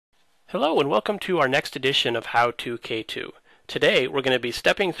Hello and welcome to our next edition of How to K2. Today we're going to be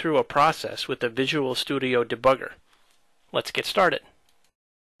stepping through a process with the Visual Studio Debugger. Let's get started.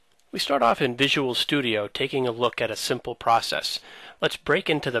 We start off in Visual Studio taking a look at a simple process. Let's break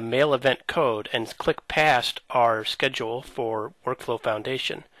into the mail event code and click past our schedule for Workflow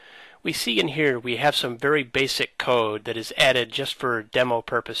Foundation. We see in here we have some very basic code that is added just for demo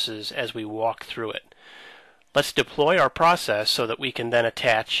purposes as we walk through it. Let's deploy our process so that we can then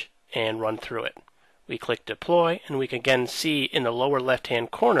attach and run through it. We click deploy and we can again see in the lower left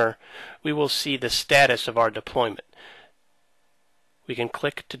hand corner we will see the status of our deployment. We can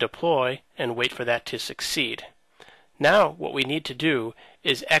click to deploy and wait for that to succeed. Now what we need to do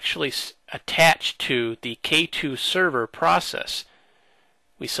is actually attach to the K2 server process.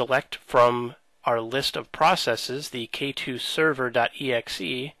 We select from our list of processes the K2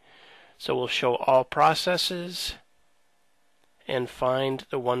 server.exe, so we'll show all processes and find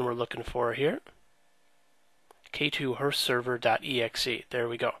the one we're looking for here, K2 server.exe. There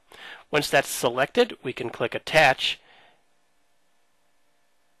we go. Once that's selected, we can click attach.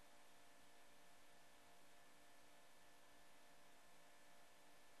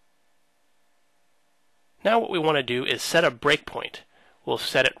 Now what we want to do is set a breakpoint. We'll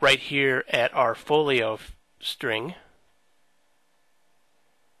set it right here at our folio string.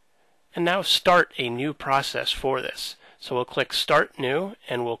 And now start a new process for this. So we'll click Start New,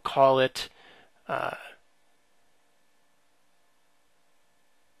 and we'll call it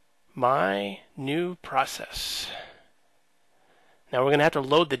My New Process. Now we're going to have to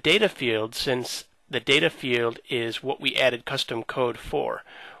load the data field since the data field is what we added custom code for.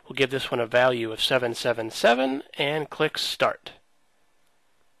 We'll give this one a value of 777 and click Start.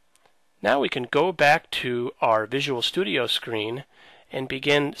 Now we can go back to our Visual Studio screen and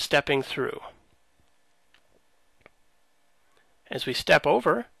begin stepping through. As we step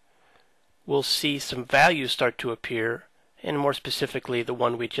over, we'll see some values start to appear, and more specifically the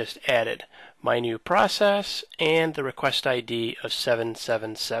one we just added, My New Process and the request ID of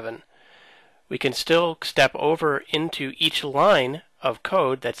 777. We can still step over into each line of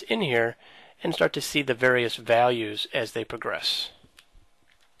code that's in here and start to see the various values as they progress.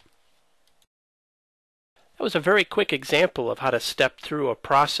 That was a very quick example of how to step through a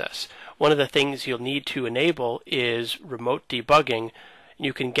process. One of the things you'll need to enable is remote debugging.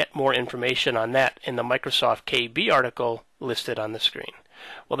 You can get more information on that in the Microsoft KB article listed on the screen.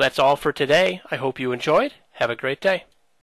 Well, that's all for today. I hope you enjoyed. Have a great day.